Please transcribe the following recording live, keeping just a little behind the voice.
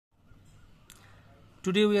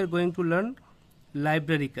Today we are going to learn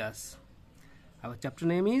library class. Our chapter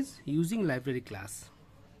name is using library class.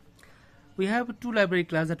 We have two library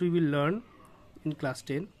class that we will learn in class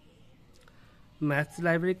 10. Maths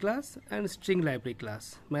library class and string library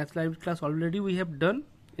class. Maths library class already we have done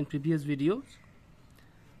in previous videos.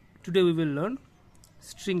 Today we will learn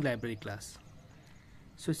string library class.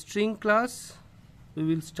 So string class we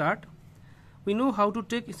will start. We know how to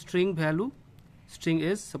take string value. String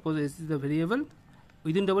is, suppose S is the variable.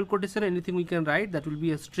 Within double quotation anything we can write, that will be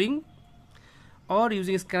a string. Or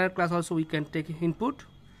using scanner class also we can take input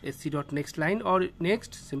sc.next line or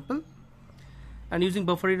next, simple. And using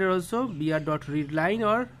buffer reader also br.read line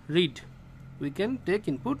or read, we can take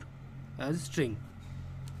input as string.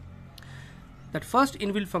 That first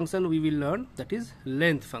inbuilt function we will learn, that is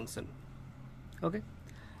length function, okay,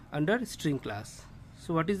 under string class.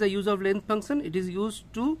 So what is the use of length function? It is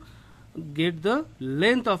used to get the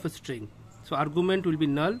length of a string. So argument will be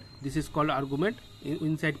null, this is called argument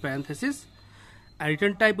inside parenthesis, and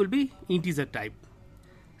return type will be integer type.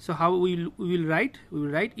 So how we will write? We will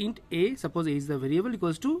write int a, suppose a is the variable,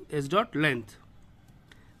 equals to s dot length.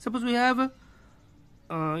 Suppose we have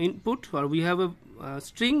a input, or we have a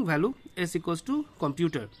string value s equals to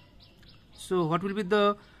computer. So what will be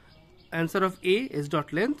the answer of a, s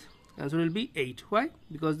dot length? Answer will be 8. Why?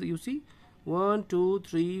 Because you see 1 2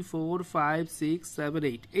 3 4 5 6 7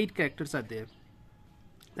 8 8 characters are there,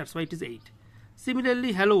 that's why it is 8.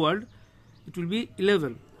 Similarly hello world, it will be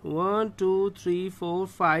 11. 1 2 3 4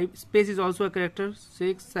 5, space is also a character,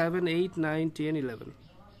 6 7 8 9 10 11.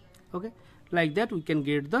 Okay, like that we can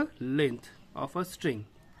get the length of a string.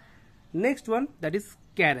 Next one, that is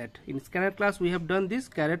caret. In scanner class we have done this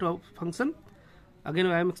caret of function. Again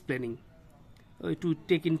I am explaining. To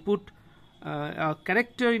take input a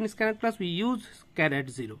character in scanner class, we use caret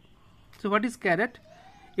 0. So what is caret?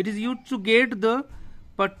 It is used to get the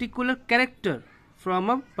particular character from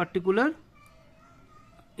a particular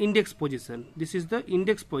index position. This is the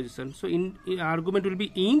index position. So in argument will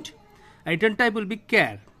be int, return type will be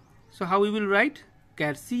char. So how we will write?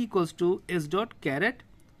 Char c equals to s dot caret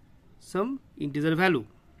some integer value.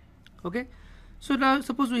 Okay, so now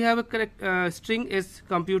suppose we have a correct string as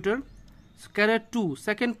computer. So caret 2,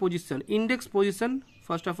 second position, index position.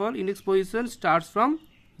 First of all, index position starts from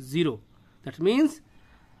 0. That means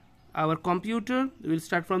our computer will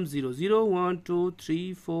start from 0. 0 1 2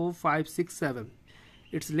 3 4 5 6 7.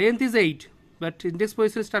 Its length is 8, but index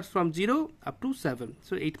position starts from 0 up to 7.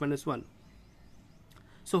 So 8 minus 1.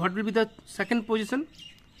 So what will be the second position?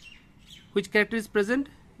 Which character is present?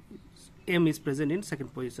 M is present in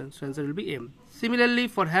second position. So answer will be M. Similarly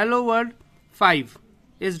for hello world, 5.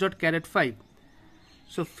 S dot caret 5.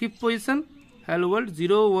 So fifth position, hello world,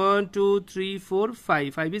 0 1 2 3 4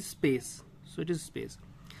 5. 5 is space, so it is space.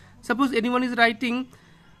 Suppose anyone is writing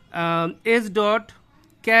s dot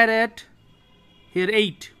caret here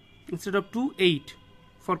 8 instead of 2 8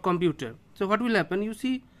 for computer. So what will happen? You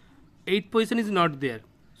see 8th position is not there,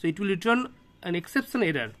 so it will return an exception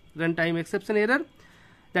error, runtime exception error.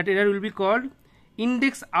 That error will be called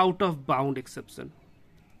index out of bound exception.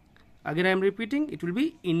 Again I am repeating, it will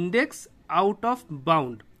be index out of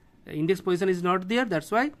bound. The index position is not there, that's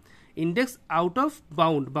why index out of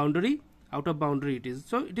bound, boundary, out of boundary it is.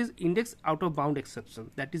 So it is index out of bound exception.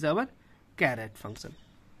 That is our caret function.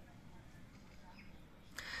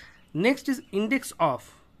 Next is index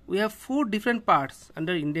of. We have 4 different parts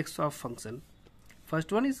under index of function.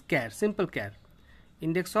 First one is char, simple char.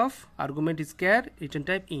 Index of argument is char, return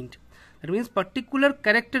type int. That means particular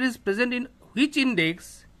character is present in which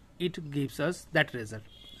index, it gives us that result.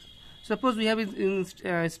 Suppose we have in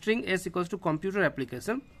string s equals to computer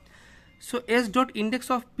application. So s dot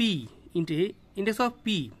index of p into a, index of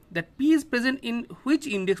p, that p is present in which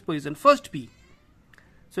index position? First p.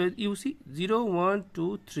 So you see 0 1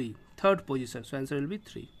 2 3, third position. So answer will be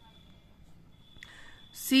 3.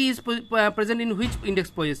 C is present in which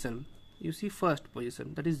index position? You see first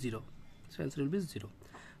position, that is 0. So answer will be 0.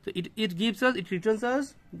 So it gives us, it returns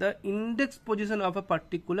us the index position of a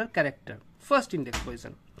particular character, first index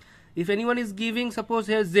position. If anyone is giving, suppose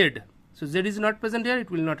here z, so z is not present here, it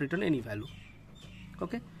will not return any value.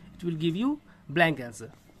 Okay, it will give you blank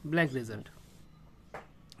answer, blank result,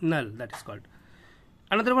 null, that is called.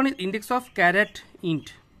 Another one is index of caret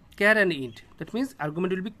int, char and int. That means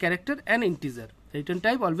argument will be character and integer. Return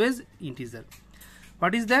type always integer.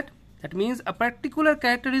 What is that? That means a particular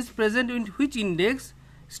character is present in which index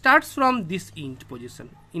starts from this int position,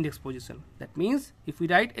 index position. That means if we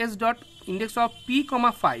write s dot index of p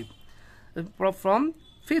comma 5 from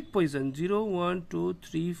 5th position, 0 1 2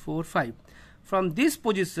 3 4 5, from this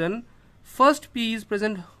position first p is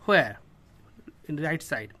present where? in the right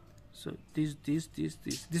side. So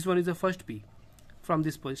this one is the first P from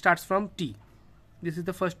this position, starts from T. This is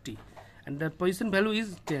the first T, and the position value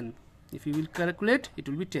is 10. If you will calculate, it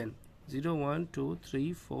will be 10. 0, 1, 2,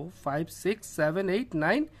 3, 4, 5, 6, 7, 8,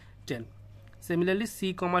 9, 10. Similarly,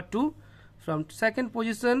 C comma 2, from second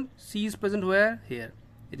position, C is present where? Here.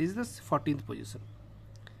 It is the 14th position.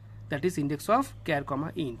 That is index of char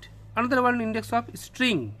comma int. Another one, index of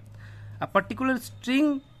string. A particular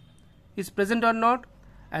string is present or not,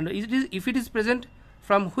 and if it is present,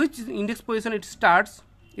 from which index position it starts,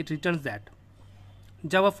 it returns that.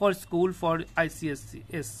 Java for school for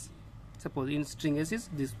Icse, suppose in string S is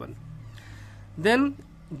this one. Then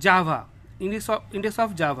Java, index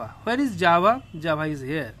of Java. Where is Java? Java is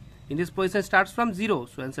here. Index position starts from 0,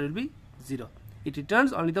 so answer will be 0. It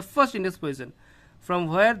returns only the first index position from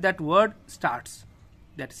where that word starts,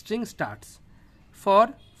 that string starts.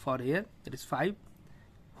 For here, that is 5.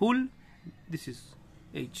 Whole, this is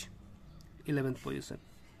H, 11th position.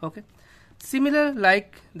 Okay. Similar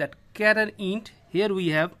like that char and int, here we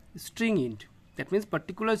have string int. That means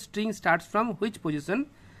particular string starts from which position?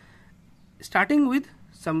 Starting with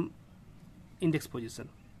some index position.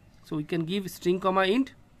 So we can give string comma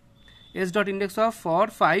int s dot index of for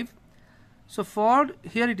 5. So for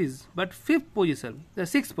here it is, but 5th position, the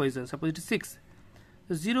 6th position, suppose it is 6.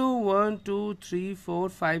 So 0, 1, 2, 3, 4,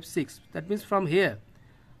 5, 6. That means from here,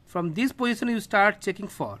 from this position you start checking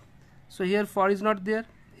for. So here for is not there,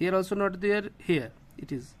 here also not there, here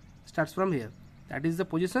it is, starts from here. That is the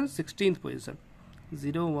position, 16th position.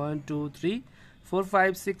 0, 1, 2, 3, 4,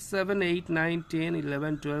 5, 6, 7, 8, 9, 10,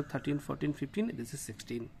 11, 12, 13, 14, 15. This is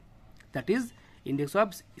 16. That is index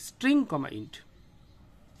of string comma int.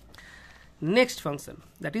 Next function,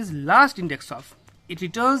 that is last index of. It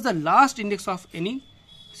returns the last index of any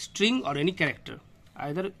string or any character,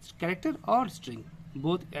 either character or string.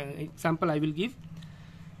 Both example I will give.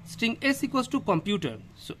 String s equals to computer.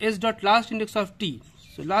 So s dot last index of t.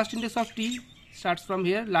 So last index of t starts from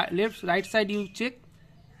here. Left right side you check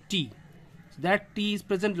t. So that t is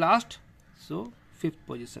present last. So 5th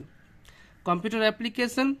position. Computer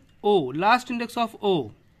application O, last index of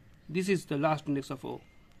O. This is the last index of O.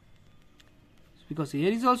 Because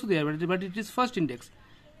here is also there, but it is first index.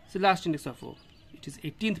 So last index of O. It is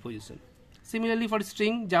 18th position. Similarly for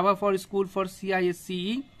string, Java for school for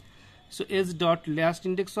CISCE. So s dot last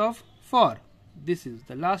index of for. This is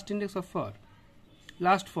the last index of for.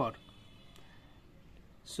 Last for.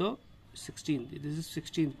 So 16. This is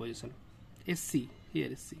 16th position. SC,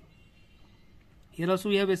 here SC. Here also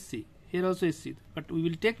we have SC. Here also SC. But we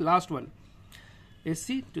will take last one.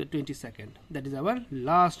 SC to 22nd. That is our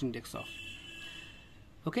last index of.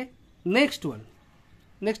 Okay. Next one.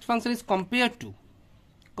 Next function is compare to.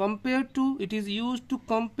 Compare to, it is used to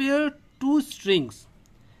compare two strings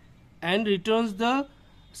and returns the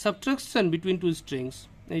subtraction between two strings,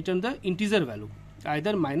 return the integer value,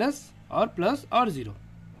 either minus or plus or 0.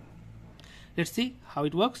 Let's see how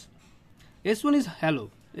it works. S1 is hello,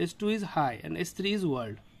 S2 is hi, and S3 is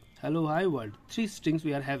world. Hello, hi, world. 3 strings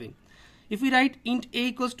we are having. If we write int a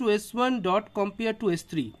equals to S1 dot compare to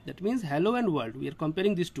S3, that means hello and world. We are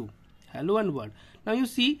comparing these two, hello and world. Now you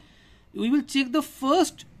see, we will check the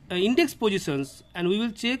first index positions and we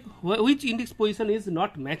will check which index position is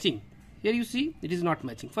not matching. Here you see it is not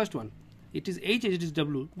matching. First one, it is H, it is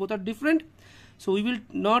W, both are different. So we will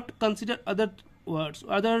not consider other words,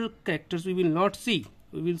 other characters we will not see.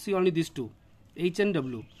 We will see only these two, H and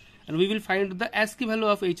W, and we will find the ASCII value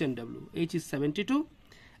of H and W. H is 72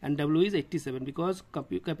 and W is 87 because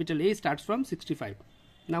capital A starts from 65.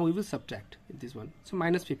 Now we will subtract this one, so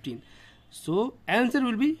minus 15. So answer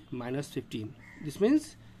will be minus 15. This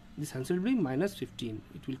means this answer will be minus 15.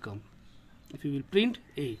 It will come. If you will print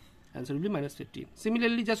A, answer will be minus 15.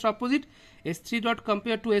 Similarly, just opposite, S3 dot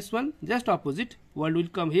compare to S1, just opposite. World will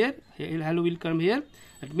come here, hello will come here.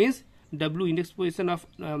 That means W index position of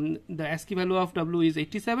the ASCII value of W is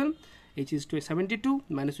 87, H is 72,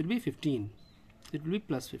 minus will be 15. It will be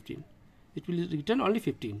plus 15. It will return only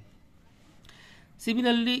 15.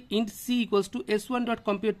 Similarly, int C equals to S1 dot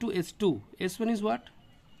compare to S2. S1 is what?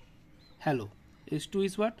 Hello. S2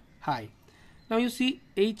 is what? Hi. Now you see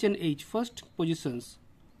H and H, first positions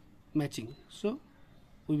matching. So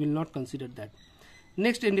we will not consider that.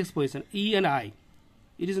 Next index position, E and I.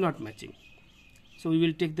 It is not matching. So we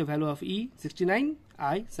will take the value of E 69,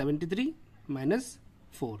 I 73, minus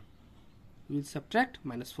 4. We will subtract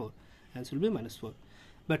minus 4. Answer will be minus 4.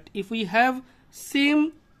 But if we have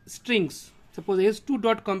same strings, suppose S2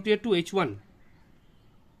 dot compare to H1.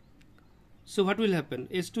 So what will happen?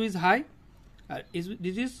 S2 is high,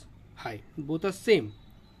 this is high. Both are same.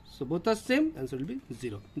 So both are same, answer will be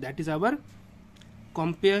 0. That is our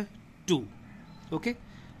compare to. Okay,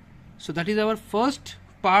 so that is our first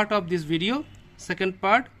part of this video. Second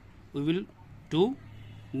part we will do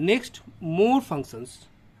next more functions.